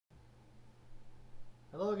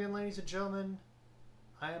Hello again, ladies and gentlemen.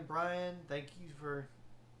 I am Brian. Thank you for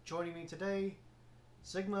joining me today.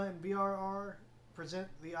 Sigma and BRR present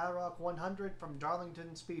the IROC 100 from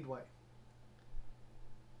Darlington Speedway.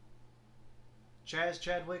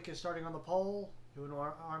 Chadwick is starting on the pole, doing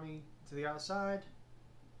our army to the outside.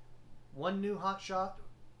 One new hotshot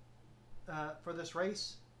for this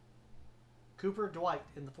race, Cooper Dwight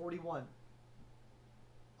in the 41.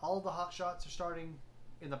 All the hotshots are starting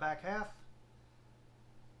in the back half.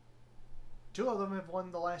 Two of them have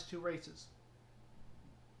won the last two races.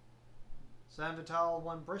 Sam Vitale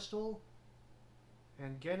won Bristol,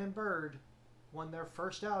 and Gannon Bird won their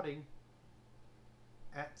first outing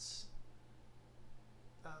at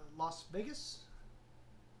Las Vegas.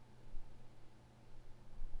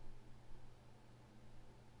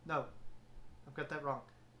 No, I've got that wrong.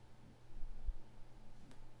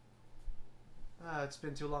 It's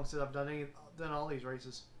been too long since I've done all these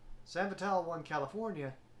races. Sam Vitale won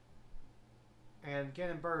California, and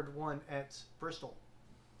Gannon Bird won at Bristol.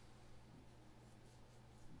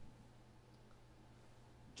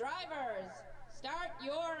 Drivers, start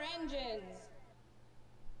your engines.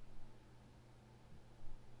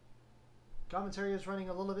 Commentary is running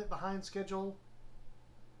a little bit behind schedule,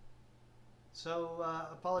 so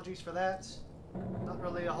apologies for that. Not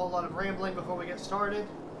really a whole lot of rambling before we get started.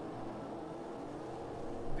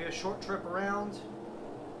 It'll be a short trip around.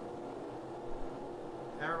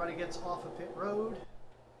 Everybody gets off of pit road.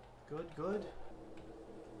 Good, good.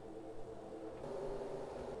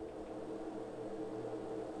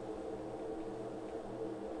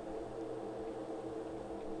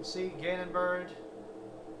 You see Gannon Bird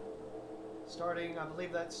starting, I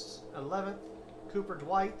believe that's 11th. Cooper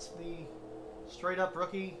Dwight, the straight up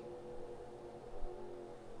rookie,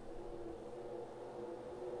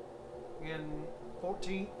 in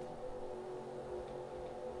 14th.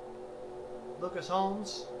 Lucas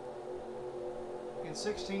Holmes in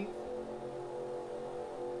 16th.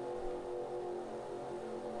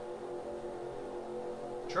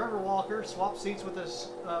 Trevor Walker swapped seats with his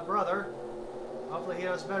brother. Hopefully he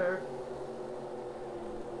does better.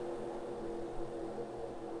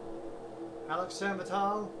 Alex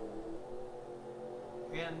Sanvital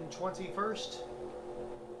in 21st.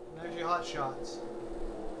 There's your hot shots.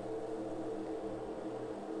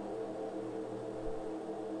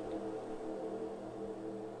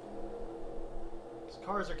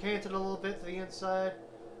 Cars are canted a little bit to the inside.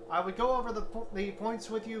 I would go over the points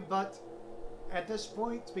with you, but at this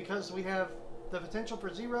point, because we have the potential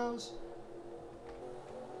for zeros,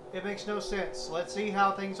 it makes no sense. Let's see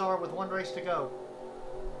how things are with one race to go.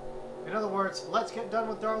 In other words, let's get done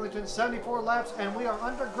with Darlington. 74 laps, and we are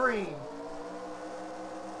under green.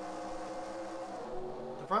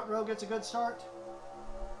 The front row gets a good start.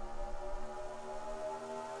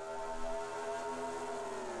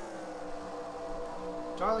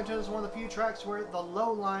 Darlington is one of the few tracks where the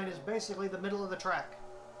low line is basically the middle of the track.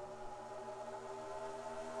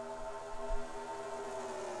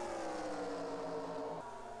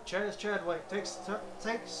 Chadwick takes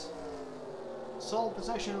sole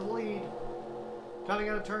possession of the lead, coming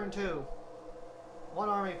out of turn 2. One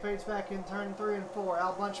Army fades back in turn 3 and 4.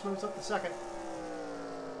 Al Bunch moves up to second.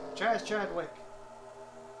 Chadwick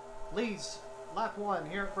leads lap 1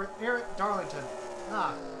 here at Darlington.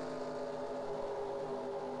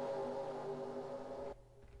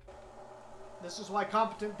 This is why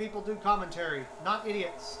competent people do commentary, not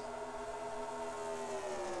idiots.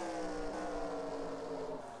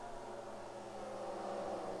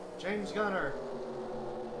 James Gunner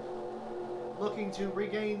looking to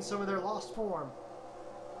regain some of their lost form.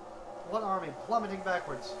 One Army plummeting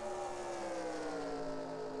backwards.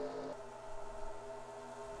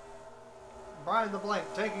 Brian the Blank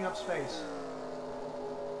taking up space.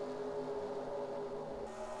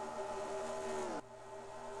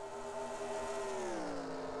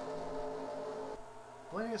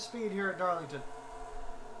 Plenty of speed here at Darlington.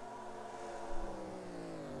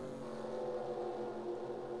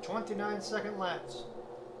 29-second laps.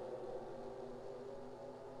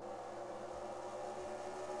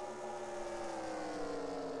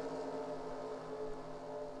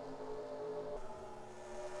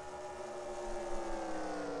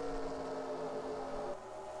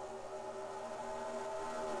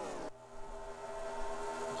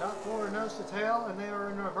 Top four are nose to tail, and they are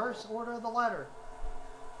in reverse order of the ladder.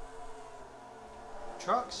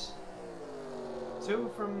 Trucks, two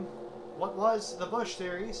from what was the Bush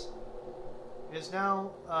Series, is now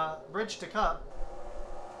Bridge to Cup,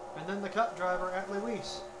 and then the Cup driver at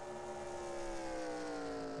Lewis.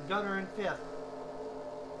 Gunner in 5th.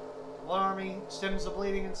 One Army stems the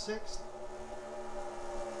bleeding in 6th.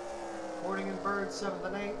 Courting and Bird 7th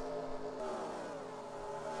and 8th.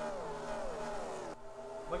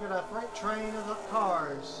 Look at a freight train of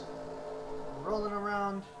cars rolling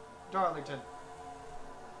around Darlington.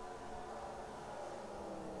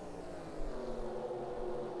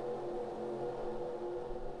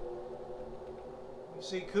 You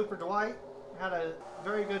see Cooper Dwight had a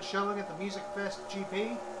very good showing at the Music Fest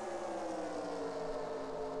GP.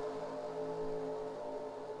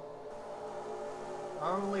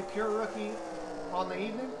 Our only pure rookie on the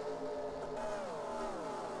evening.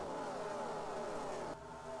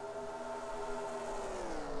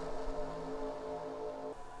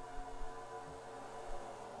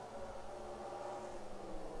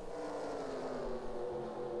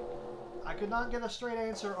 I could not get a straight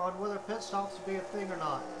answer on whether pit stops would be a thing or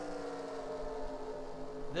not.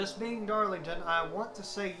 This being Darlington, I want to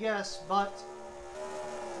say yes, but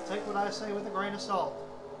take what I say with a grain of salt.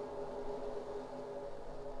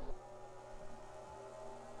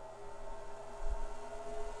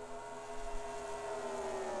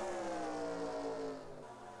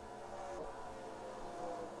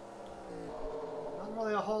 Not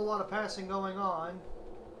really a whole lot of passing going on.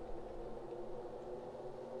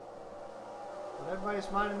 But everybody's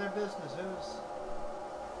minding their business.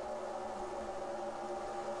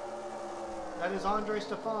 That is Andre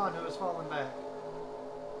Stefan who has fallen back.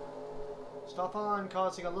 Stefan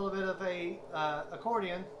causing a little bit of a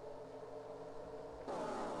accordion.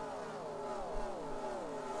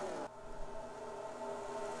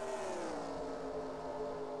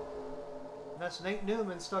 That's Nate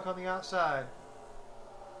Newman stuck on the outside.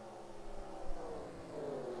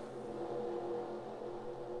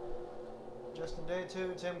 Justin Day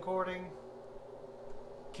 2, Tim Courting.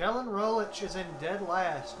 Kellen Rolich is in dead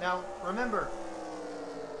last. Now, remember,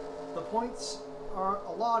 the points are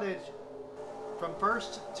allotted from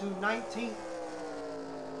 1st to 19th.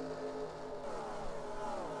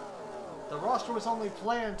 The roster was only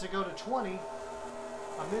planned to go to 20.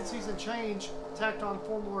 A mid-season change tacked on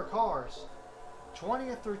 4 more cars.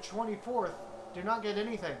 20th through 24th do not get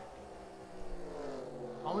anything.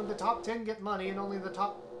 Only the top 10 get money, and only the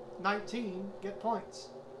top 19 get points.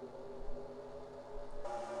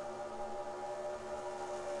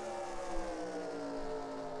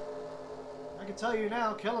 I can tell you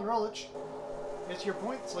now, Kellen Rolich is your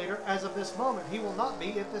points leader as of this moment. He will not be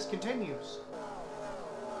if this continues.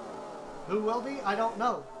 Who will be? I don't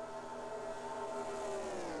know.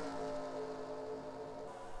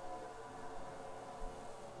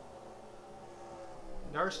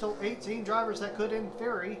 There are still 18 drivers that could, in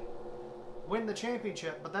theory, win the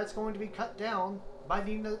championship, but that's going to be cut down by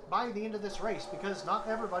the end of this race because not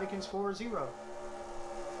everybody can score a 0.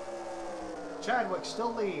 Chadwick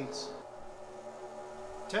still leads.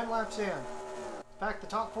 10 laps in. In fact, the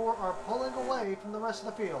top 4 are pulling away from the rest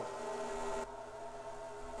of the field.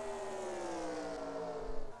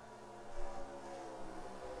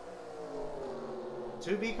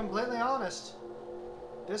 To be completely honest,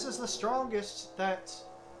 this is the strongest that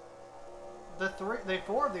the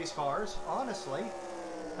 4 of these cars, honestly,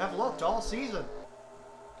 have looked all season.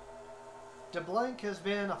 DeBlanc has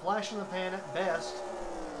been a flash in the pan at best.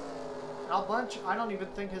 Al Bunch, I don't even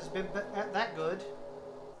think has been that good.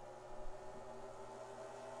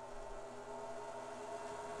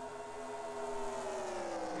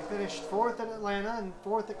 He finished 4th at Atlanta and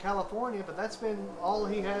 4th at California, but that's been all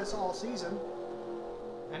he has all season.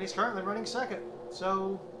 And he's currently running 2nd.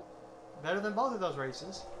 So, better than both of those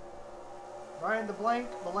races. Ryan DeBlanc,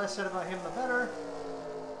 the less said about him, the better.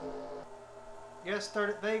 Yes, 3rd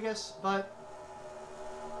at Vegas, but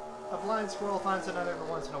a blind squirrel finds a nut every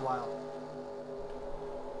once in a while.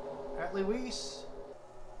 At Luis,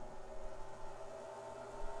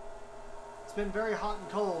 it's been very hot and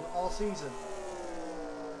cold all season.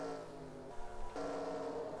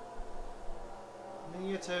 And then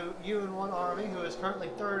you get to UN1 Army, who is currently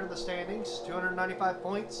 3rd in the standings, 295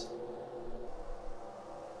 points.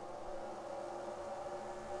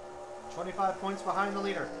 25 points behind the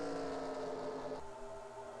leader.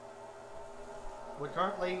 Would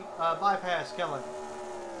currently bypass Kellen.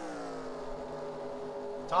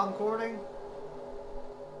 Tom Courting.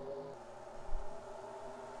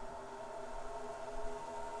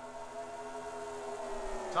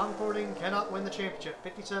 Tom Courting cannot win the championship.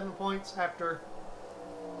 57 points after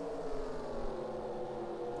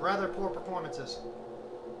rather poor performances.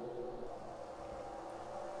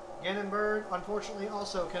 Gannon Bird, unfortunately,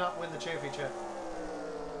 also cannot win the championship.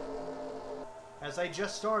 As they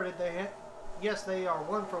just started, yes, they are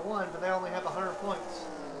 1 for 1, but they only have 100 points.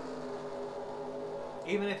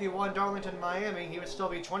 Even if he won Darlington, Miami, he would still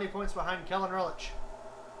be 20 points behind Kellen Rolich.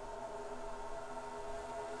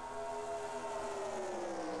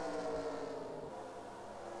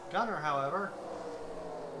 Gunner, however,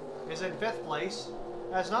 is in 5th place.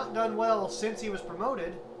 Has not done well since he was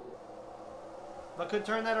promoted, but could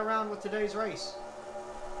turn that around with today's race.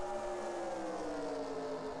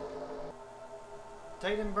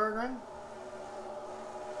 Tatum Bergeron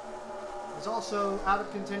is also out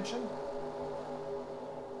of contention.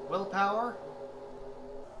 Willpower.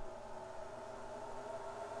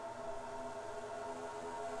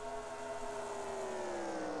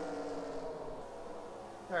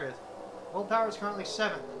 There he is. Willpower is currently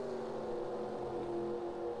 7th.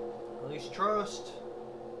 Elise Trost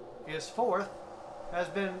is 4th. Has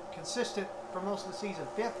been consistent for most of the season.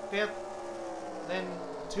 5th, then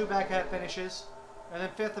 2 back half finishes, and then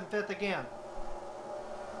 5th and 5th again.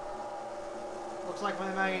 Looks like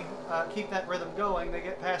they may keep that rhythm going. They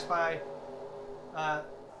get passed by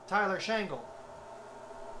Tyler Shangle.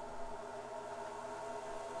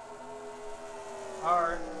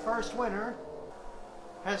 Our first winner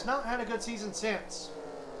has not had a good season since.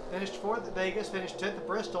 Finished 4th at Vegas, finished 10th at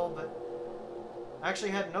Bristol, but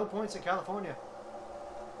actually had no points at California.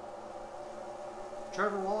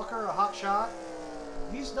 Trevor Walker, a hot shot.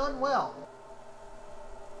 He's done well.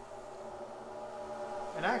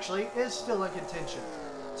 And actually is still in contention.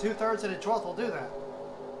 2/3 and a 12th will do that.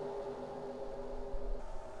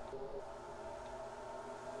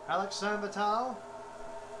 Alex Sanvital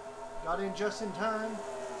got in just in time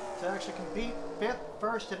to actually compete. 5th,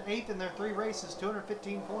 1st, and 8th in their 3 races,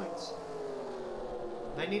 215 points.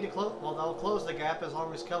 They need to close, well, they'll close the gap as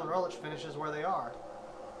long as Kellen Rolich finishes where they are.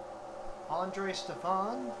 Andre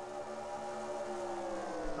Stefan,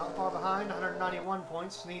 not far behind, 191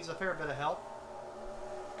 points, needs a fair bit of help.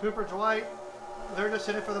 Cooper Dwight, they're just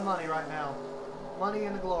in it for the money right now. Money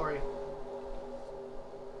and the glory.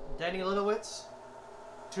 Danny Litowitz,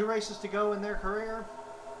 2 races to go in their career.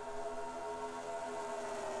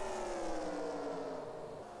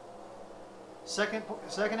 Second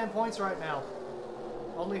in points right now.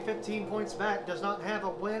 Only 15 points back. Does not have a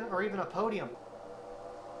win or even a podium.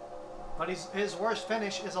 But his worst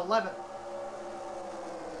finish is 11th.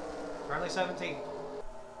 Currently 17th.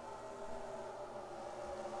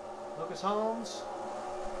 Lucas Holmes,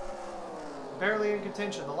 barely in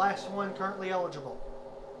contention. The last one currently eligible.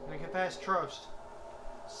 And he can pass Trost.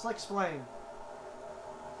 Slick's Flame.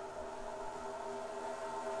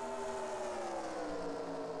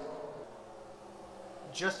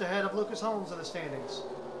 Just ahead of Lucas Holmes in the standings.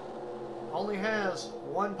 Only has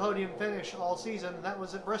 1 podium finish all season, and that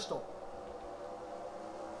was at Bristol.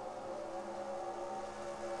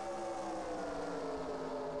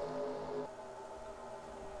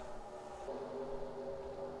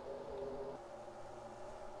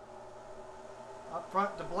 Up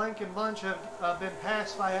front, DeBlanc and Bunch have been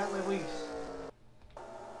passed by Atlee Weiss.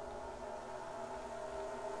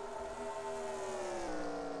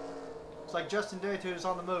 Looks like Justin Daytu is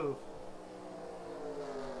on the move.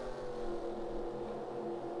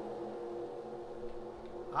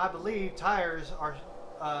 I believe tires are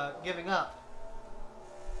giving up.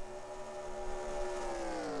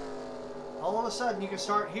 All of a sudden you can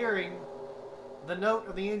start hearing the note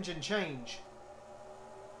of the engine change.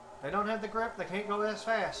 They don't have the grip, they can't go as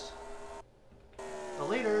fast. The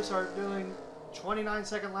leaders are doing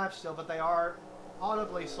 29-second laps still, but they are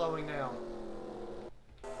audibly slowing down.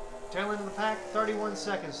 Tail end of the pack, 31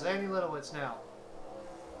 seconds. Danny Litowitz now.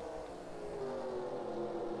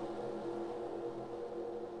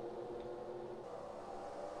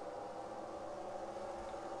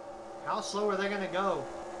 How slow are they going to go?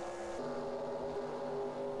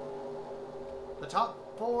 The top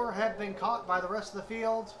 4 have been caught by the rest of the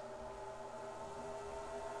field.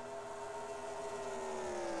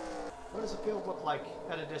 What does the field look like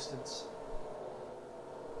at a distance?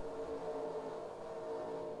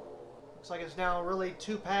 Looks like it's now really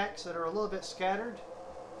 2 packs that are a little bit scattered.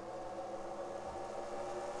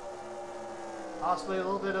 Possibly a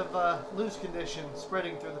little bit of loose condition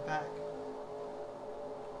spreading through the pack.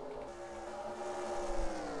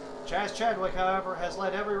 Chaz Chadwick, however, has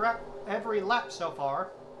led every lap so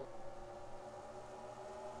far.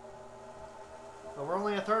 But we're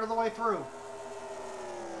only 1/3 of the way through.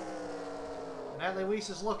 And Atlee Weiss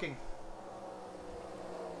is looking.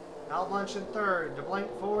 Al Bunch in 3rd, DeBlanc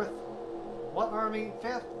 4th, What Army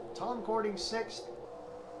 5th, Tom Cording 6th,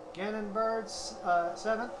 Gannon Bird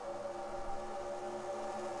 7th,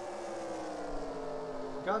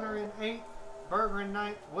 Gunner in 8th, Berger in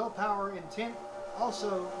 9th, Willpower in 10th,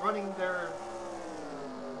 also running their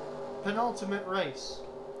penultimate race.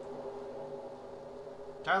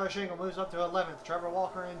 Tyler Shingle moves up to 11th, Trevor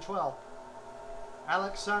Walker in 12th,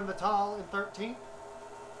 Alex Sanvital in 13th,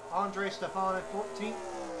 Andre Stefan in 14th,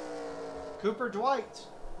 Cooper Dwight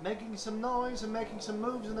making some noise and making some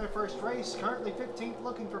moves in their first race. Currently 15th,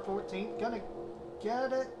 looking for 14th. Gonna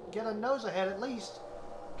get a nose ahead at least.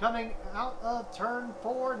 Coming out of turn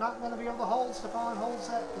 4, not going to be able to hold. Stefan holds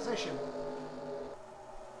that position.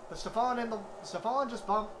 But Stefan just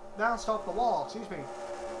bounced off the wall, excuse me.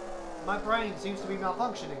 My brain seems to be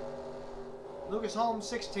malfunctioning. Lucas Holmes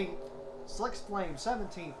 16th. Slicks Flame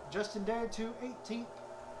 17th. Justin Dare 2 18th.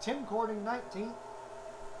 Tim Cording 19th.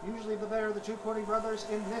 Usually the better of the two Cording brothers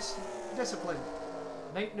in this discipline.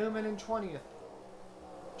 Nate Newman in 20th.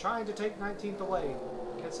 Trying to take 19th away.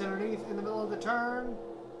 Gets underneath in the middle of the turn.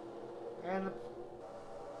 And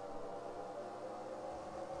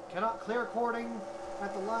cannot clear Cording.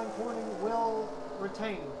 At the line, Cording will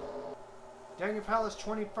retain. Daniel Palace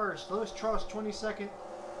 21st. Lewis Trost 22nd.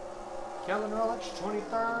 Kellen Rolich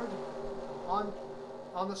 23rd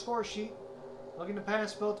on the score sheet. Looking to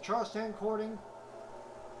pass both Trost and Cording.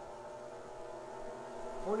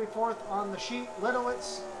 44th on the sheet,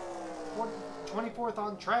 Litowitz. 24th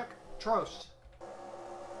on track, Trost.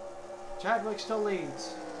 Chadwick still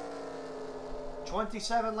leads.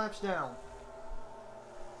 27 laps down.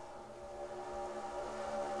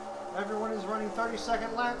 Everyone is running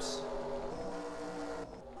 30-second laps.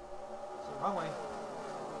 So wrong way.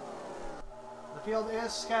 The field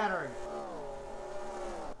is scattering.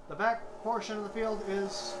 The back portion of the field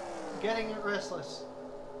is getting restless.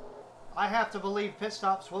 I have to believe pit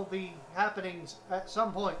stops will be happening at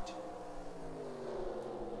some point.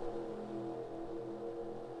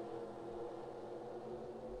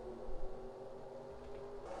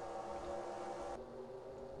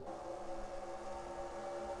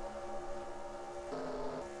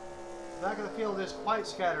 The back of the field is quite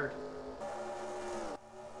scattered.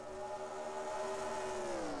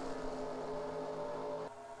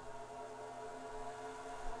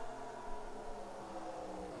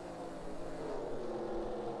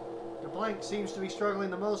 Blank seems to be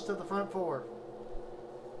struggling the most of the front four.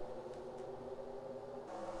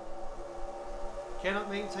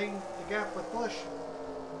 Cannot maintain the gap with Bush.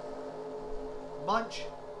 Bunch.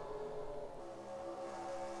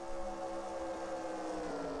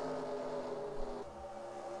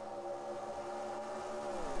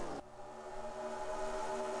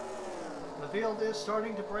 The field is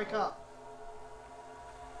starting to break up.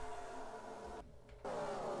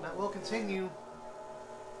 And that will continue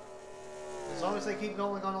as long as they keep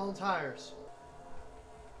going on all tires.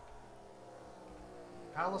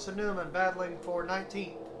 Palace and Newman battling for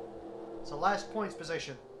 19th. It's the last points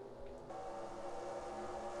position.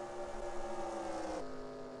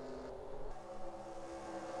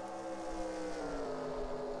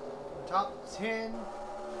 The top 10,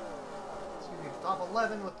 excuse me, the top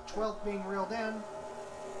 11 with 12th being reeled in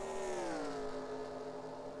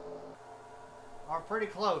are pretty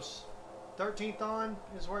close. 13th on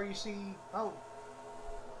is where you see, oh,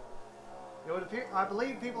 it would appear, I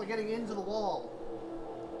believe people are getting into the wall.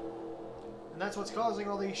 And that's what's causing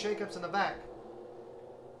all these shakeups in the back.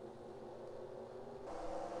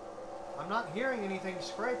 I'm not hearing anything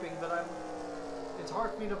scraping, but it's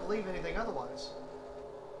hard for me to believe anything otherwise.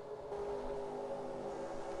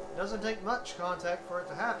 It doesn't take much contact for it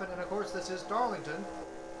to happen, and of course this is Darlington.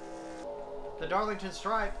 The Darlington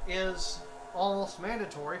stripe is almost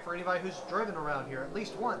mandatory for anybody who's driven around here at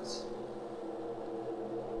least once.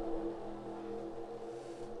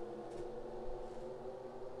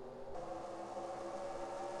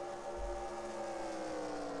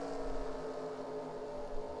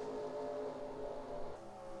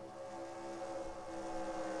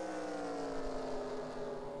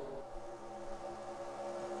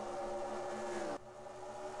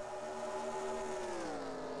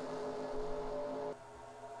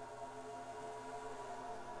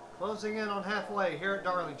 Closing in on halfway here at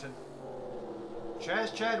Darlington.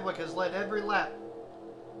 Chaz Chadwick has led every lap.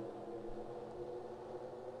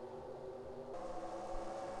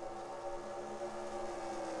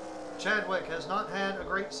 Chadwick has not had a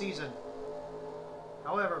great season.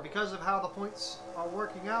 However, because of how the points are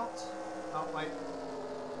working out... Oh, wait.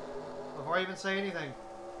 Before I even say anything.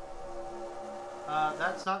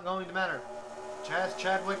 That's not going to matter. Chaz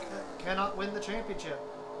Chadwick cannot win the championship.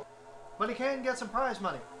 But he can get some prize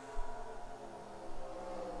money.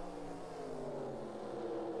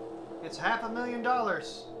 It's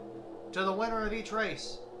 $500,000 to the winner of each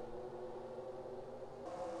race.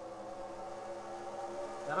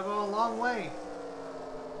 That'll go a long way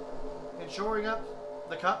in shoring up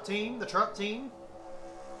the Cup team, the truck team.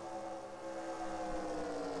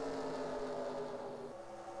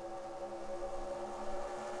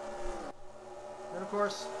 And of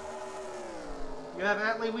course, you have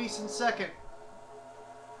Atlee Weiss in second.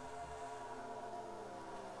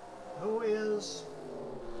 who is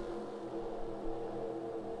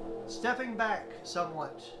stepping back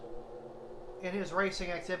somewhat in his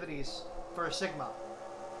racing activities for Sigma.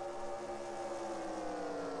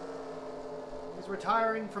 He's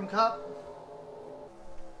retiring from Cup.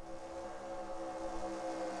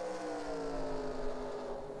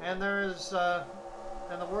 And there's,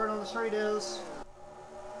 and the word on the street is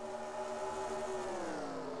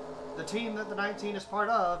the team that the 19 is part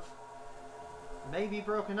of may be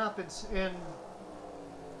broken up in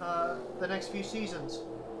the next few seasons.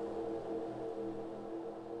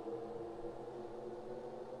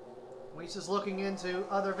 Weiss is looking into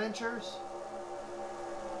other ventures,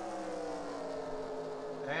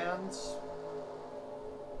 and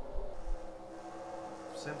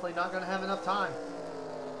simply not going to have enough time.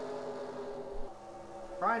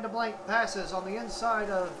 Brian DeBlanc passes on the inside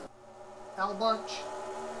of Al Bunch.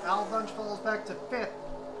 Al Bunch falls back to 5th.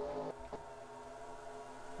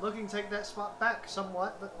 Looking to take that spot back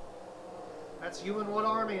somewhat, but that's you and Wood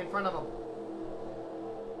Army in front of him.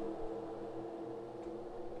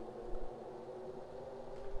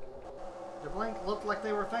 DeBlanc looked like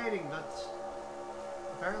they were fading, but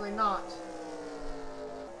apparently not.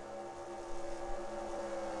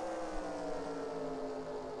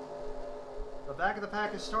 The back of the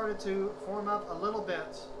pack has started to form up a little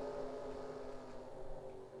bit.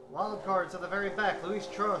 Wild cards at the very back. Luis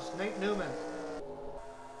Trost, Nate Newman.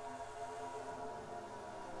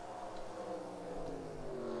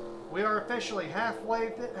 We are officially halfway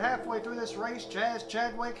through this race. Chaz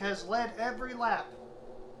Chadwick has led every lap.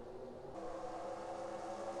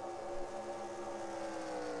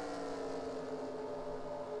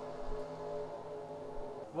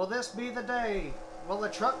 Will this be the day? Will the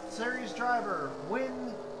Truck Series driver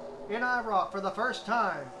win in IROC for the first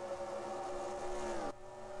time?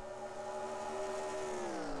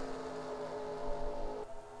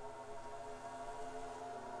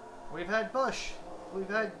 We've had Bush, we've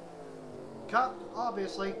had Cup,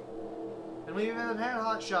 obviously, and we've even had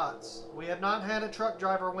Hot Shots. We have not had a truck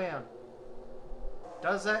driver win.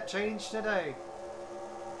 Does that change today?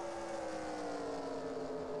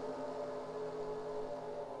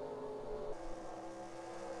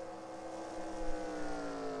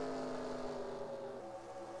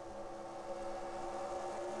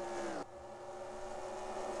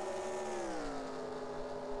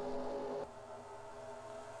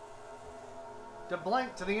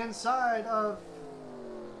 DeBlanc to the inside of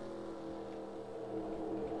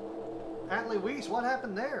Atlee Weiss. What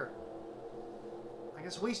happened there? I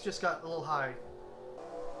guess Weiss just got a little high.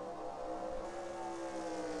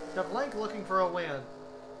 DeBlanc looking for a win.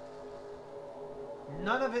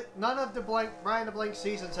 None of Brian DeBlanc's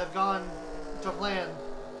seasons have gone to plan.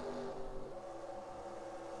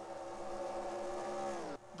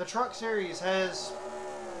 The Truck Series has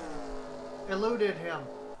eluded him.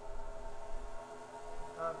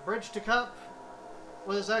 Bridge to Cup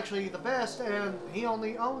was actually the best, and he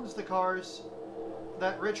only owns the cars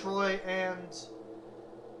that Rich Roy and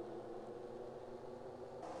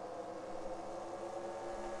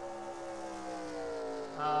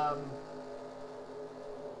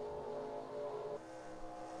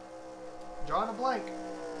drawing a blank.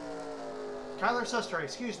 Kyler Sustre,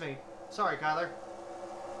 excuse me. Sorry, Kyler.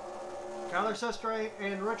 Kyler Sustre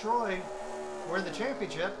and Rich Roy were in the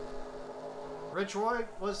championship. Rich Roy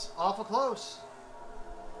was awful close.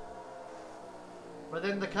 But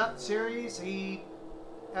in the Cup Series, he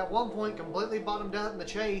at one point completely bottomed out in the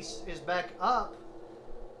chase, is back up.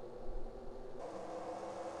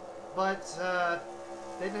 But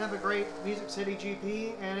didn't have a great Music City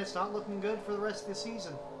GP, and it's not looking good for the rest of the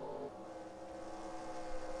season.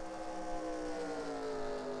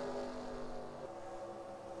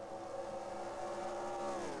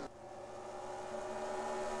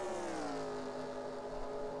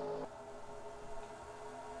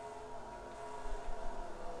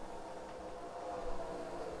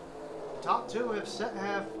 Top two have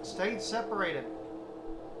stayed separated.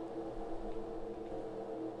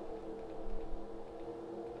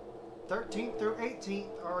 '13th through 18th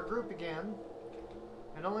are a group again,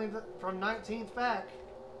 and only from 19th back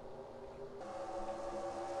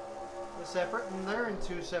is separate, and they're in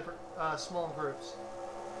two separate small groups.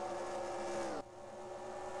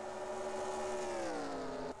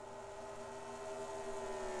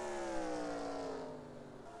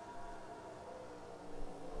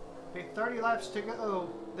 Be 30 laps to go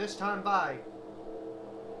this time by.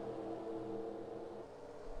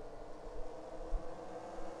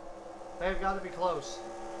 They've got to be close.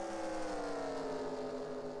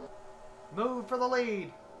 Move for the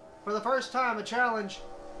lead. For the first time, a challenge.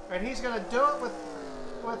 And he's going to do it with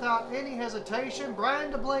without any hesitation,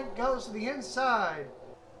 Brian DeBlink goes to the inside.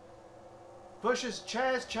 Pushes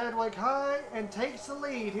Chaz Chadwick high and takes the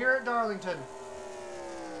lead here at Darlington.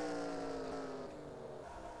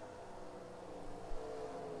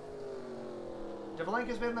 DeBlink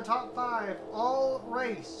has been in the top 5 all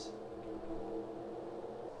race.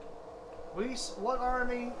 Weiss, What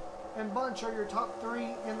Army, and Bunch are your top 3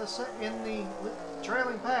 in the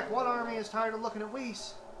trailing pack. What Army is tired of looking at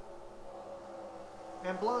Weiss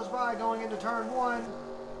and blows by going into turn 1.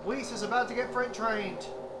 Weiss is about to get freight trained.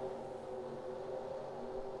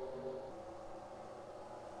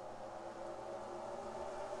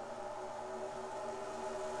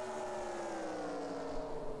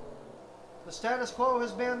 The status quo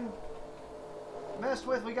has been messed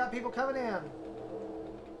with. We got people coming in.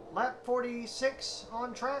 Lap 46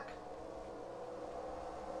 on track.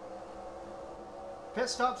 Pit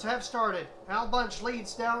stops have started. Al Bunch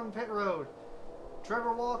leads down pit road.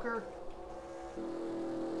 Trevor Walker.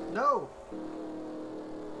 No.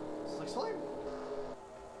 Slick Flame.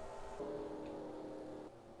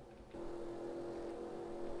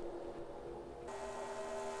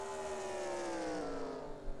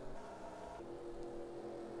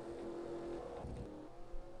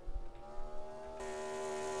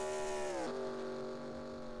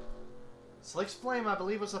 Slick's Flame, I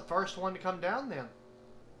believe, was the first one to come down then.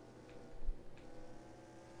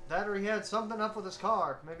 That or he had something up with his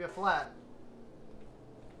car. Maybe a flat.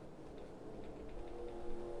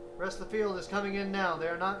 Rest of the field is coming in now.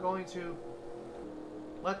 They're not going to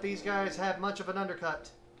let these guys have much of an undercut.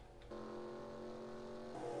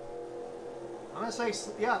 I'm going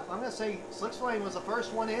to say Slick's Flame was the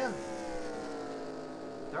first one in.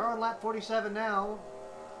 They're on lap 47 now.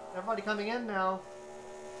 Everybody coming in now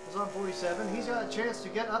is on 47. He's got a chance to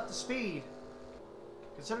get up to speed.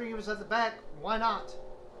 Considering he was at the back, why not?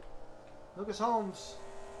 Lucas Holmes.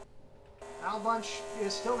 Al Bunch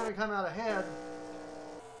is still going to come out ahead,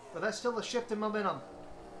 but that's still a shift in momentum.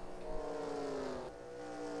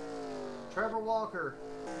 Trevor Walker,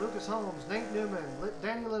 Lucas Holmes, Nate Newman,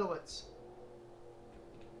 Danny Littlewitz.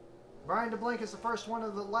 Brian DeBlink is the first one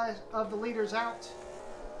of the leaders out.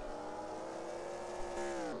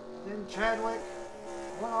 Then Chadwick,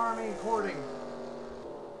 One Army, and Cording.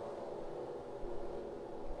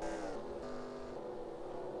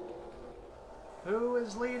 Who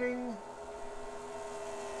is leading?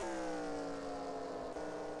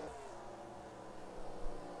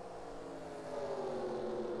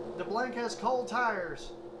 DeBlink has cold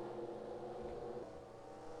tires.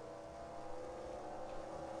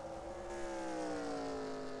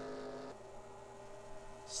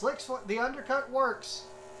 The undercut works.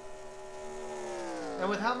 And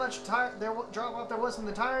with how much drop off there was in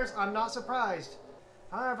the tires, I'm not surprised.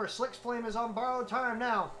 However, Slick's Flame is on borrowed time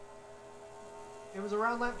now. It was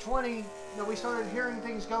around lap 20 that we started hearing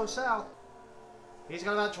things go south. He's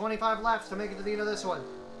got about 25 laps to make it to the end of this one.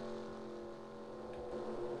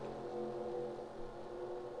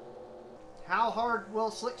 How hard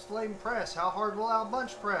will Slick's Flame press? How hard will Al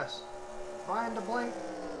Bunch press? Brian DeBlink.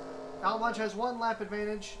 Al Bunch has 1 lap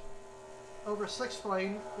advantage over Slick's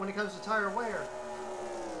Flame when it comes to tire wear.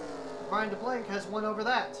 Brian DeBlink has 1 over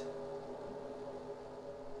that.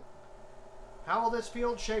 How will this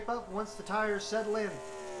field shape up once the tires settle in?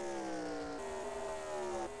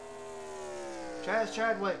 Chaz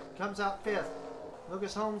Chadwick comes out 5th.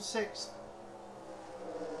 Lucas Holmes 6th.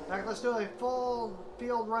 Now let's do a full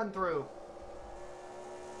field run through.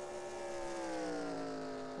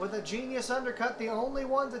 With a genius undercut, the only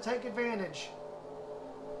one to take advantage.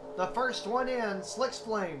 The first one in, Slick's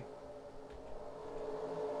Flame.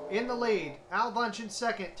 In the lead, Al Bunch in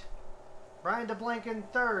 2nd. Brian DeBlink in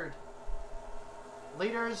 3rd.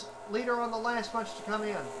 Leader on the last bunch to come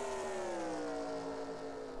in.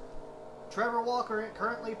 Trevor Walker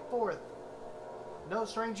currently 4th. No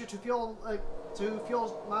stranger to fuel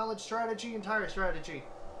mileage strategy and tire strategy.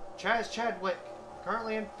 Chaz Chadwick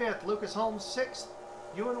currently in 5th. Lucas Holmes 6th.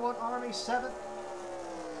 One Army 7th.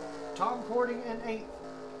 Tom Cording in 8th.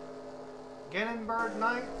 Gannonberg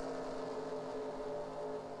 9th.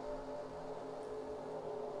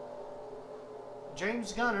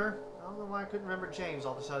 James Gunner, I don't know why I couldn't remember James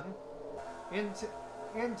all of a sudden, in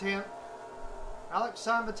 10th. Alex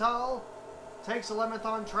Sanvital takes 11th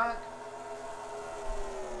on track.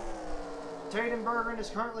 Tatum Bergen is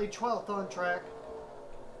currently 12th on track.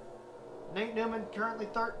 Nate Newman currently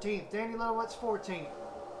 13th. Danny Littlewitz 14th.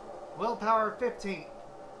 Will Power 15th.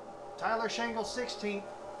 Tyler Shangle 16th.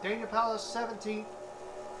 Daniel Palace 17th.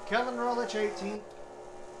 Kellen Rolich 18th.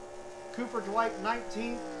 Cooper Dwight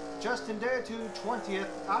 19th. Justin Deretu 20th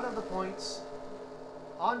out of the points.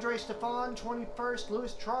 Andre Stefan, 21st.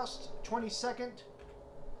 Louis Trust, 22nd.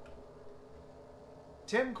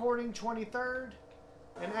 Tim Cording, 23rd.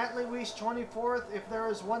 And Atlee Weiss, 24th. If there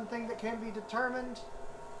is one thing that can be determined,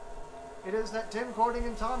 it is that Tim Cording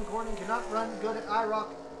and Tom Cording cannot run good at IROC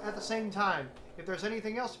at the same time. If there's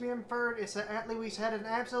anything else to be inferred, it's that Atlee Weiss had an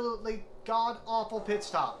absolutely god-awful pit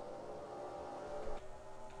stop.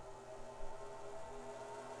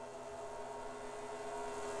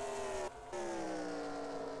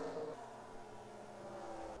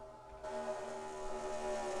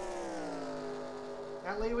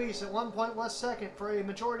 Atlee Weiss at one point was second for a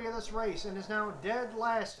majority of this race and is now dead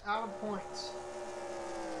last out of points.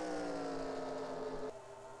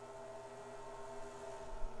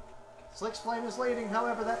 Slick's Flame is leading,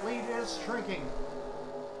 however that lead is shrinking.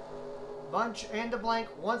 Bunch and DeBlanc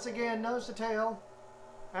once again nose to tail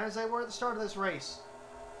as they were at the start of this race.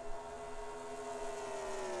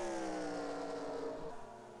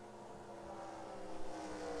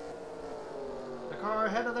 The car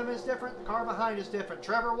ahead of them is different, the car behind is different.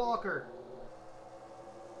 Trevor Walker.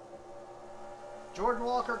 Jordan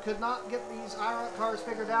Walker could not get these IROC cars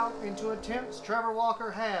figured out in 2 attempts. Trevor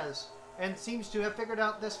Walker has, and seems to have figured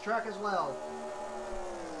out this track as well.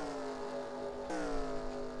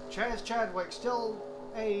 Chaz Chadwick still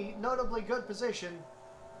a notably good position.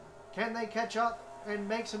 Can they catch up and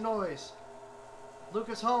make some noise?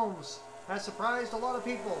 Lucas Holmes has surprised a lot of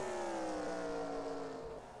people.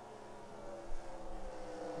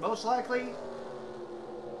 Most likely,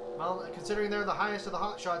 well, considering they're the highest of the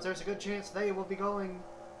hot shots, there's a good chance they will be going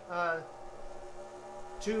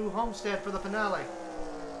to Homestead for the finale.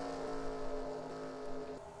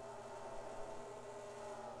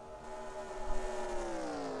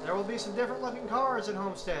 There will be some different looking cars in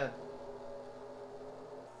Homestead,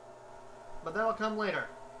 but that'll come later.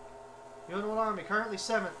 Unit Army currently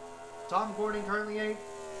 7th. Tom Cording currently 8th.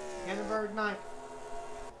 Gannonberg 9th.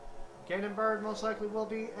 Gannonberg most likely will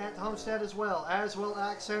be at Homestead as well, as will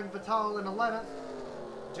Axel Vital in 11th.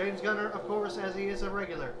 James Gunner, of course, as he is a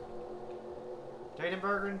regular.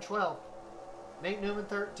 Dadenberger in 12th. Nate Newman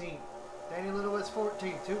 13th. Danny Littlewitz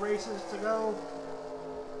 14th. 2 races to go.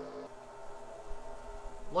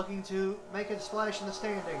 Looking to make a splash in the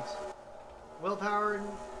standings. Will Power in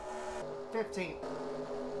 15th.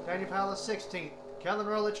 Daniel Powell is 16th. Kellen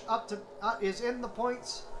Rolich is in the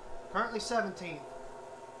points, currently 17th.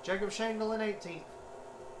 Jacob Shangle in 18th.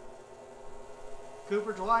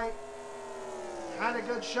 Cooper Dwight had a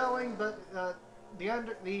good showing, but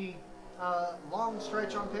the long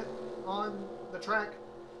stretch on the track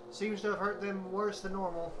seems to have hurt them worse than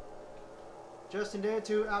normal. Justin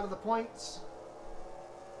Deatu out of the points.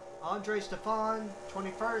 Andre Stefan,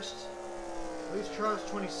 21st. Louis Trust,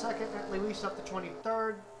 22nd. Atlee Weiss up to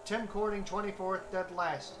 23rd. Tim Cording, 24th, dead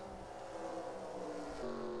last.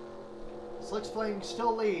 Slick's Flame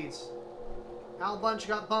still leads. Al Bunch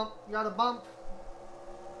got a bump.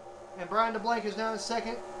 And Brian DeBlanc is now in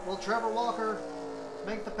second. Will Trevor Walker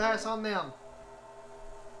make the pass on them?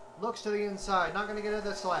 Looks to the inside. Not going to get it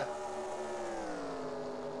this lap.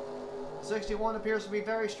 61 appears to be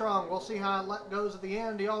very strong. We'll see how it goes at the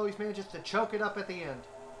end. He always manages to choke it up at the end.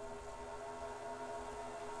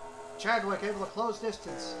 Chadwick able to close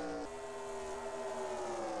distance.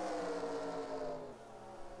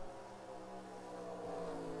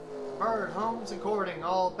 Bird, Holmes, and Cording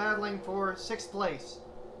all battling for 6th place.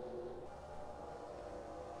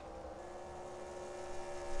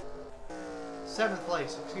 Seventh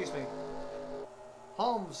place, excuse me.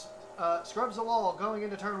 Holmes scrubs the wall going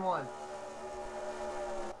into turn 1.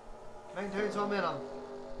 Maintains momentum.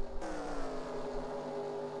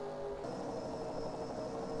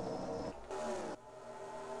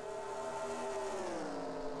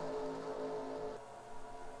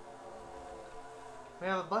 We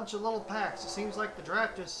have a bunch of little packs. It seems like the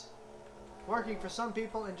draft is working for some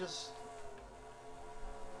people and just...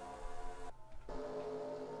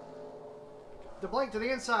 DeBlanc to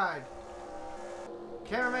the inside.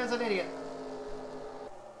 Cameraman's an idiot.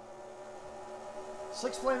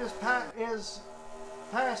 Slick's Flame is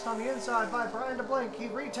passed on the inside by Brian DeBlanc. He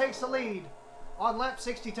retakes the lead on lap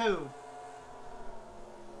 62.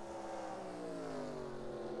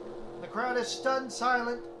 The crowd is stunned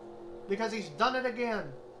silent because he's done it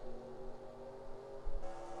again.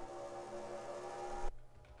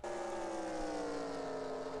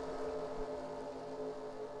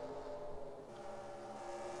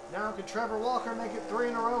 Now can Trevor Walker make it 3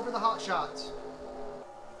 in a row for the Hot Shots?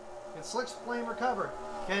 Can Slick's Flame recover?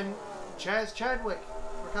 Can Chaz Chadwick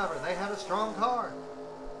recover? They had a strong car.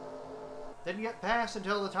 Didn't get past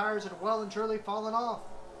until the tires had well and truly fallen off.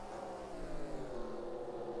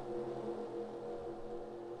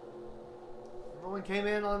 Everyone came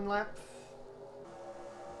in on lap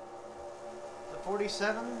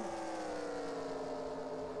 47.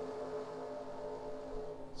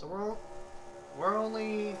 So we're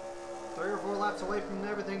only 3 or 4 laps away from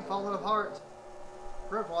everything falling apart.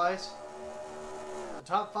 Group-wise. The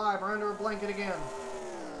top 5 are under a blanket again.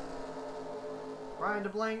 Brian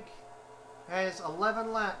DeBlank has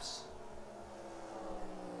 11 laps.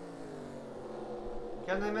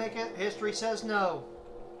 Can they make it? History says no.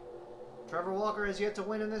 Trevor Walker has yet to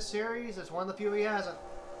win in this series. It's one of the few he hasn't.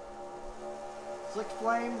 Slick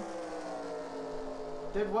Flame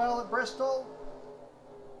did well at Bristol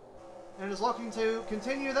and is looking to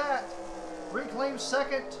continue that. Reclaim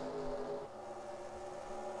second.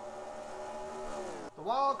 The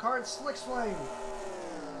wild card Slick Flame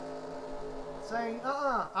saying,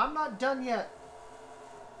 I'm not done yet.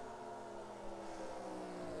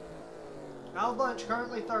 Al Bunch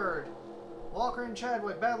currently 3rd. Walker and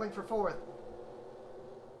Chadwick battling for 4th.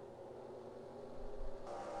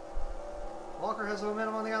 Walker has the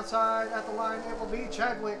momentum on the outside. At the line, it will be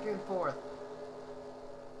Chadwick in 4th.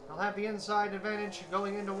 He'll have the inside advantage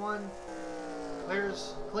going into 1.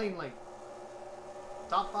 Clears cleanly.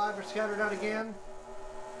 Top 5 are scattered out again.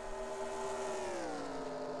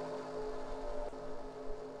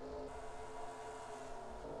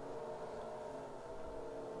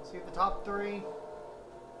 See the top 3.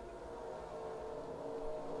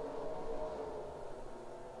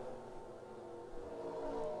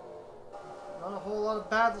 Not a whole lot of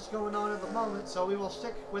battles going on at the moment, so we will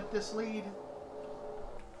stick with this lead.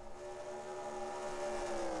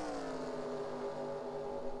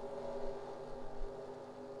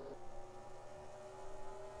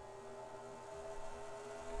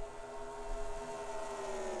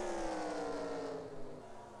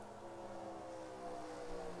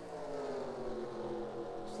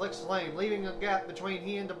 Slick Flame leaving a gap between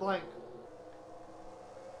he and DeBlank.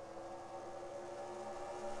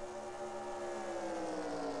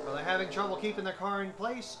 Are they having trouble keeping their car in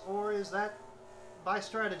place, or is that by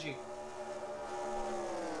strategy?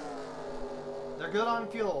 They're good on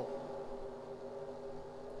fuel.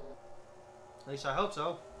 At least I hope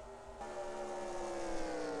so.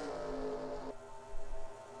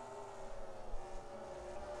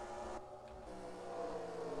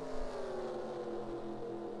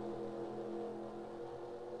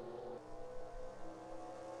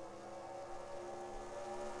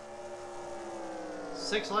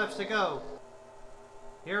 Six laps to go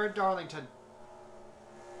here at Darlington.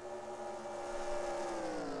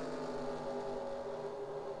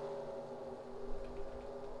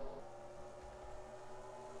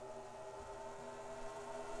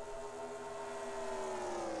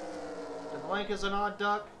 DeBlank is an odd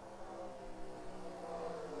duck.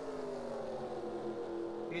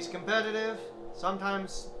 He's competitive,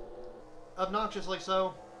 sometimes obnoxiously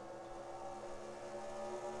so.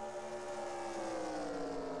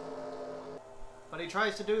 But he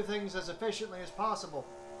tries to do things as efficiently as possible.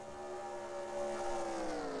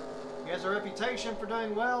 He has a reputation for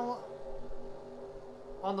doing well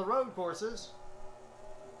on the road courses.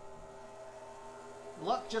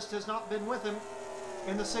 Luck just has not been with him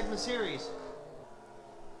in the Sigma Series.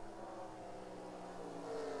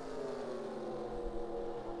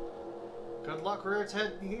 Good luck rear its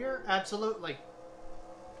head here? Absolutely.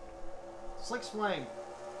 Slick Flame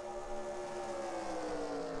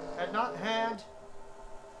had not had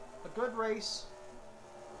a good race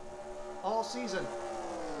all season.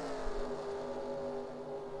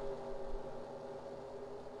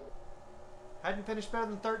 Hadn't finished better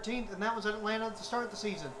than 13th, and that was at Atlanta at the start of the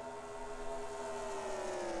season.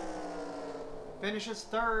 Finishes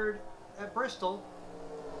 3rd at Bristol,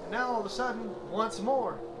 and now all of a sudden, once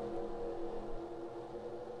more.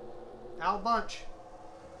 Al Bunch.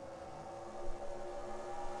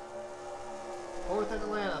 4th at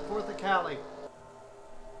Atlanta, 4th at Cali.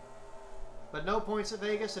 But no points at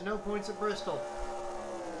Vegas and no points at Bristol.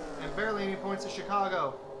 And barely any points at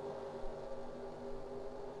Chicago.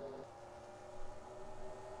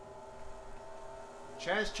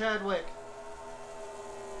 Chaz Chadwick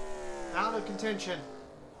out of contention.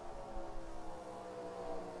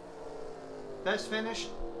 Best finish,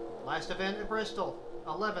 last event at Bristol,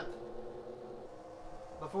 11th.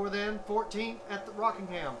 Before then, 14th at the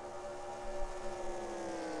Rockingham.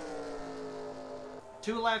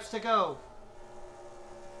 2 laps to go.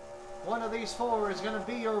 One of these 4 is going to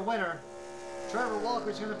be your winner. Trevor Walker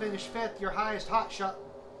is going to finish 5th, your highest hot shot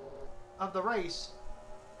of the race.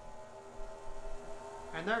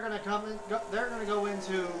 And they're going to go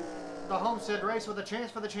into the Homestead race with a chance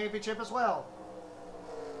for the championship as well.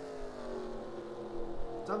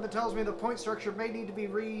 Something tells me the point structure may need to be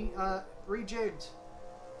rejigged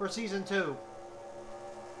for Season 2.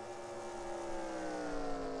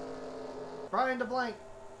 Brian DeBlanc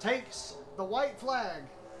takes the white flag.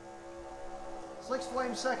 Six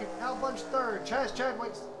Flame second. Al Bunch third. Chaz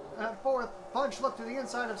Chadwick fourth. Bunch look to the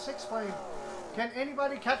inside of Six Flame. Can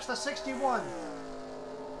anybody catch the 61?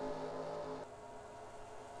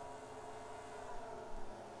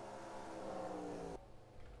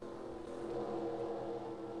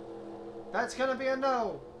 That's going to be a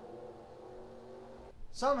no.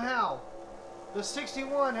 Somehow, the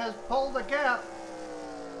 61 has pulled a gap,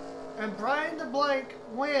 and Brian DeBlanc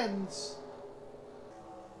wins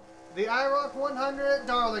the IROC 100 at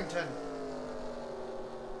Darlington.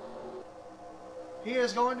 He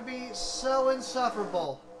is going to be so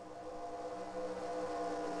insufferable.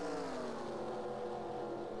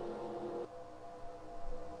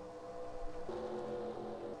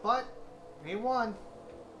 But he won.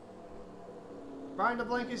 Brian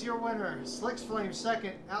DeBlanc is your winner. Slicks Flame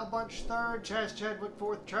second. Al Bunch third. Chaz Chadwick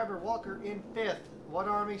fourth. Trevor Walker in fifth. What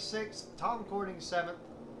Army sixth. Tom Cording seventh.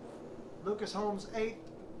 Lucas Holmes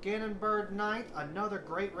eighth. Gannon Bird ninth. Another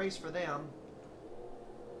great race for them.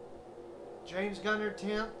 James Gunner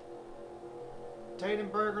 10th. Tatum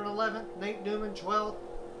Berger in 11th. Nate Newman 12th.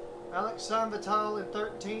 Alex Sanvital in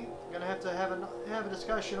 13th. Going to have a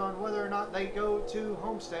discussion on whether or not they go to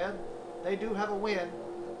Homestead. They do have a win.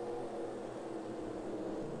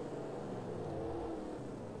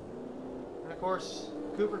 And of course,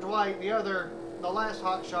 Cooper Dwight, the last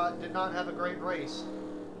hot shot, did not have a great race.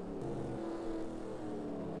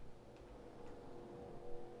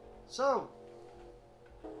 So,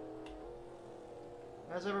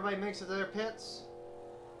 as everybody makes it to their pits,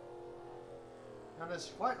 on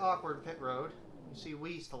this quite awkward pit road, you see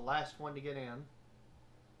Weiss, the last one to get in.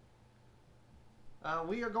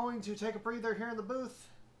 We are going to take a breather here in the booth.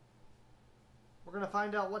 We're going to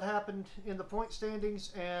find out what happened in the point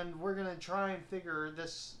standings, and we're going to try and figure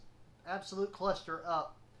this absolute cluster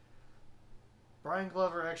up. Brian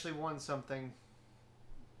Glover actually won something.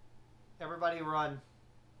 Everybody run.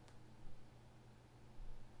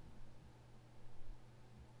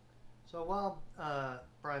 So while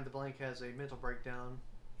Brian DeBlanc has a mental breakdown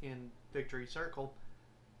in Victory Circle,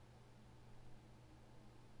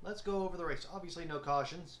 let's go over the race. Obviously no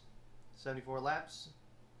cautions. 74 laps.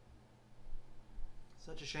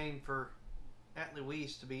 Such a shame for Atlee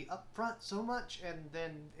Weiss to be up front so much and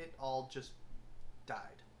then it all just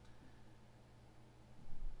died.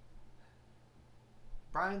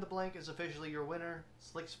 Brian DeBlanc is officially your winner.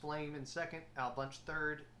 Slicks Flame in second. Al Bunch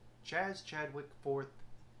third. Chaz Chadwick fourth.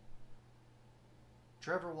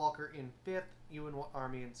 Trevor Walker in 5th, Ewan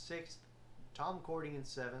Army in 6th, Tom Cording in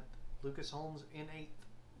 7th, Lucas Holmes in 8th,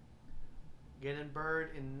 Gannon Bird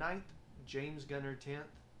in 9th, James Gunner 10th,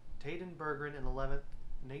 Taden Bergeron in 11th,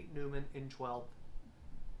 Nate Newman in 12th,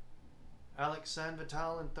 Alex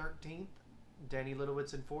Sanvital in 13th, Danny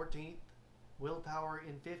Littlewitz in 14th, Will Power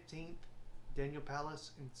in 15th, Daniel Pallas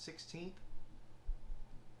in 16th,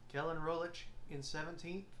 Kellen Rolich in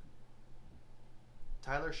 17th,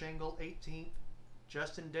 Tyler Shangle 18th,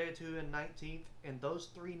 Justin Deatu in 19th, and those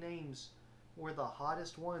three names were the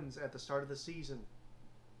hottest ones at the start of the season.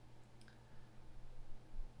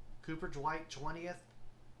 Cooper Dwight 20th,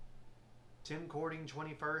 Tim Cording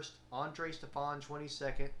 21st, Andre Stefan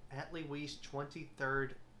 22nd, Atlee Weiss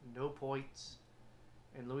 23rd, no points,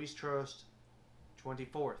 and Luis Trost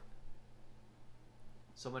 24th.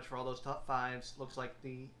 So much for all those top fives. Looks like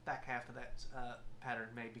the back half of that pattern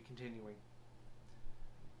may be continuing.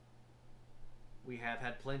 We have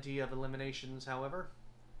had plenty of eliminations, however.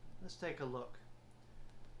 Let's take a look.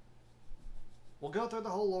 We'll go through the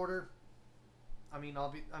whole order. I mean,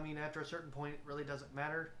 after a certain point, it really doesn't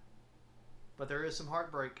matter. But there is some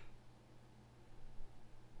heartbreak.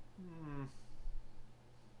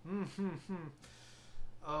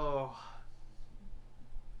 Oh.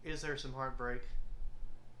 Is there some heartbreak?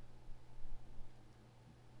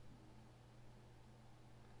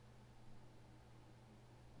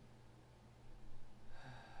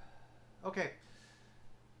 Okay.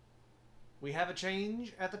 We have a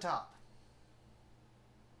change at the top.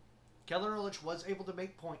 Kellen Rolich was able to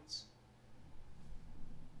make points.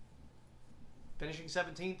 Finishing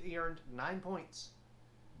 17th, he earned 9 points,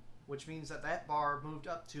 which means that that bar moved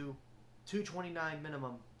up to 229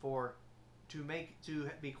 minimum to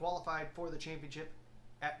be qualified for the championship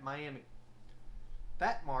at Miami.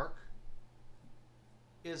 That mark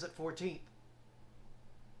is at 14th.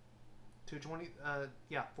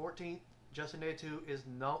 14th. Justin Deatu is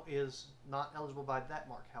not eligible by that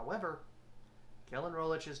mark. However, Kellen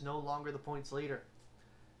Rolich is no longer the points leader.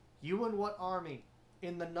 Ewan Army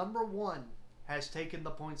in the number 1 has taken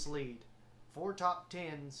the points lead. 4 top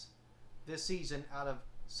 10s this season out of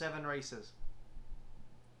 7 races.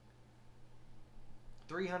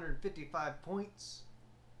 355 points,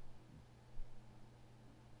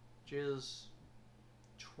 which is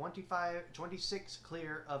 26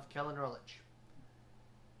 clear of Kellen Rullich.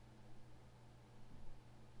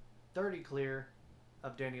 30 clear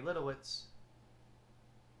of Danny Litowitz,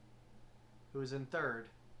 who is in 3rd.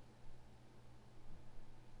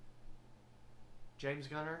 James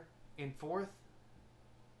Gunner in 4th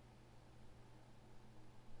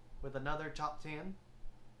with another top 10.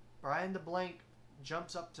 Brian DeBlank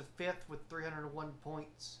jumps up to 5th with 301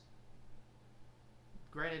 points.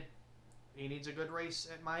 Granted, he needs a good race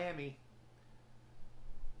at Miami.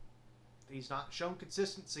 He's not shown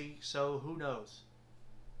consistency, so who knows?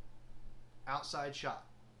 Outside shot.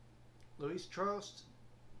 Luis Trost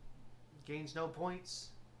gains no points,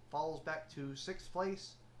 falls back to 6th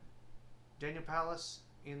place. Daniel Palace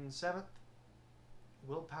in 7th.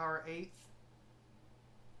 Will Power 8th.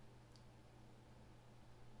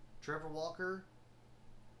 Trevor Walker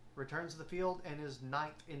returns to the field and is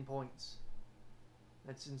 9th in points.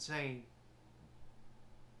 That's insane.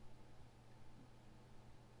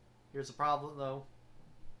 Here's the problem, though.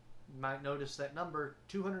 You might notice that number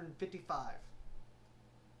 255.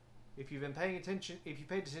 If you've been paying attention, if you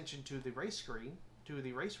paid attention to the race screen, to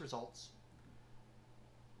the race results,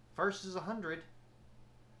 first is 100,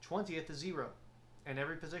 20th is 0, and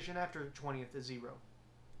every position after 20th is 0.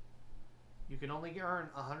 You can only earn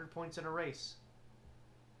 100 points in a race.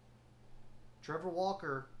 Trevor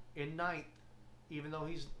Walker in 9th, even though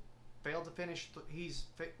he's failed to finish,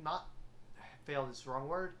 not failed is the wrong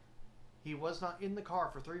word. He was not in the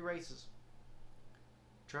car for 3 races.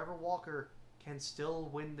 Trevor Walker can still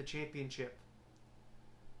win the championship.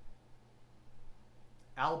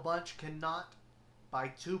 Al Bunch cannot by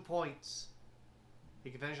 2 points.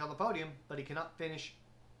 He can finish on the podium, but he cannot finish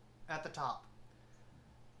at the top.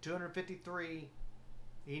 253,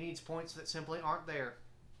 he needs points that simply aren't there.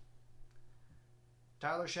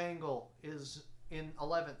 Tyler Shangle is in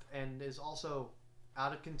 11th and is also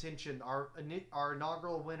out of contention. Our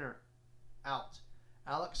inaugural winner out.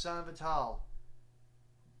 Alex Sanvital,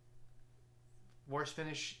 worst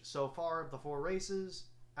finish so far of the 4 races,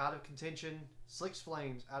 out of contention. Slicks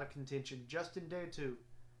Flames out of contention. Justin Day2.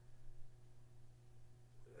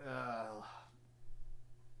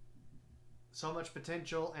 So much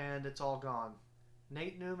potential and it's all gone.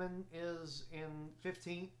 Nate Newman is in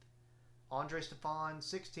 15th. Andre Stefan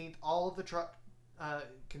 16th. All of the truck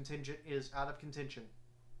contingent is out of contention.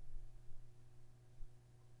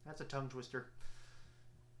 That's a tongue twister.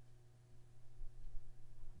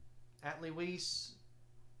 Atlee Weiss,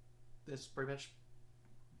 this pretty much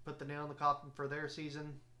put the nail in the coffin for their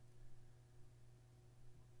season.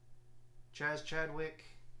 Chaz Chadwick.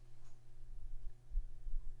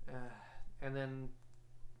 And then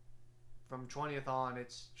from 20th on,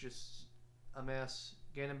 it's just a mess.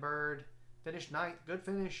 Gannon Bird finished 9th. Good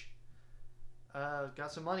finish.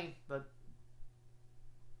 Got some money, but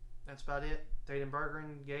that's about it. Tatum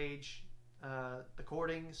Bergeron, Gage, the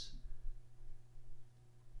Courtings.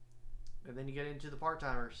 And then you get into the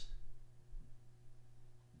part-timers.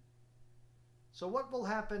 So what will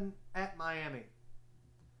happen at Miami?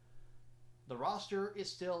 The roster is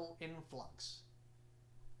still in flux.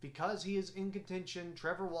 Because he is in contention,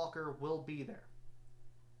 Trevor Walker will be there.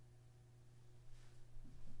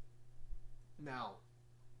 Now,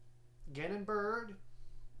 Gannon Bird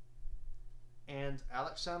and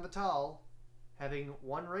Alex Sanvital having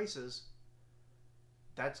won races,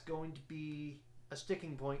 that's going to be a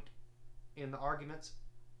sticking point in the arguments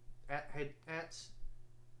at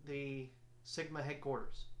the Sigma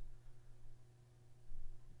headquarters.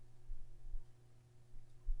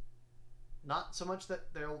 Not so much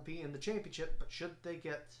that they'll be in the championship, but should they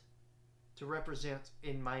get to represent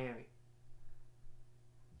in Miami.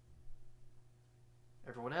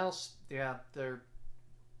 Everyone else, yeah, they're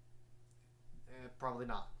probably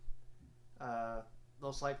not.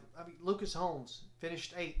 Most likely, Lucas Holmes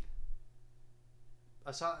finished 8th.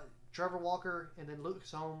 Trevor Walker and then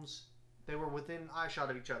Lucas Holmes, they were within eyeshot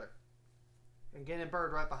of each other. And Gannon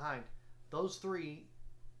Bird right behind. Those 3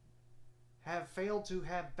 have failed to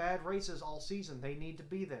have bad races all season. They need to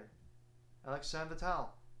be there. Alex Sanvital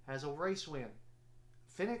has a race win.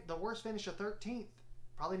 The worst finish of 13th.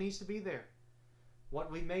 Probably needs to be there. What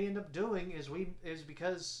we may end up doing is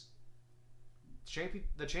because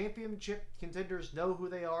the championship contenders know who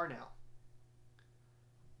they are now.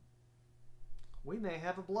 We may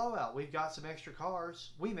have a blowout. We've got some extra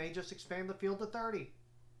cars. We may just expand the field to 30.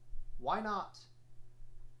 Why not?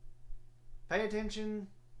 Pay attention,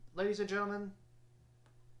 ladies and gentlemen,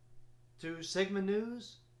 to Sigma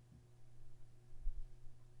News,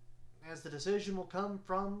 as the decision will come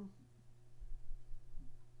from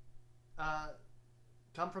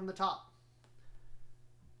the top.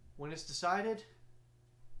 When it's decided,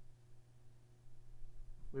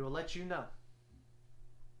 we will let you know.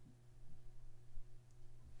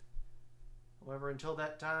 However, until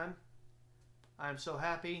that time, I am so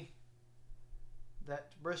happy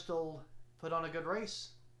that Bristol put on a good race.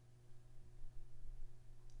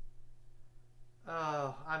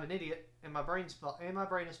 I'm an idiot, and my brain is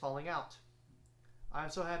falling out. I'm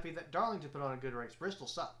so happy that Darlington put on a good race. Bristol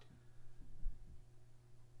sucked.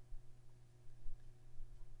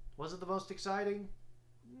 Was it the most exciting?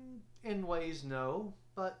 In ways, no.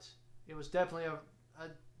 But it was definitely a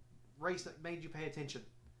race that made you pay attention.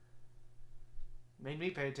 Made me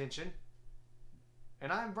pay attention.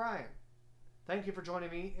 And I'm Brian. Thank you for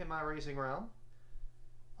joining me in my racing realm.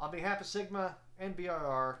 On behalf of Sigma and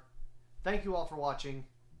BRR, thank you all for watching.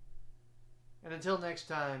 And until next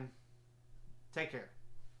time, take care.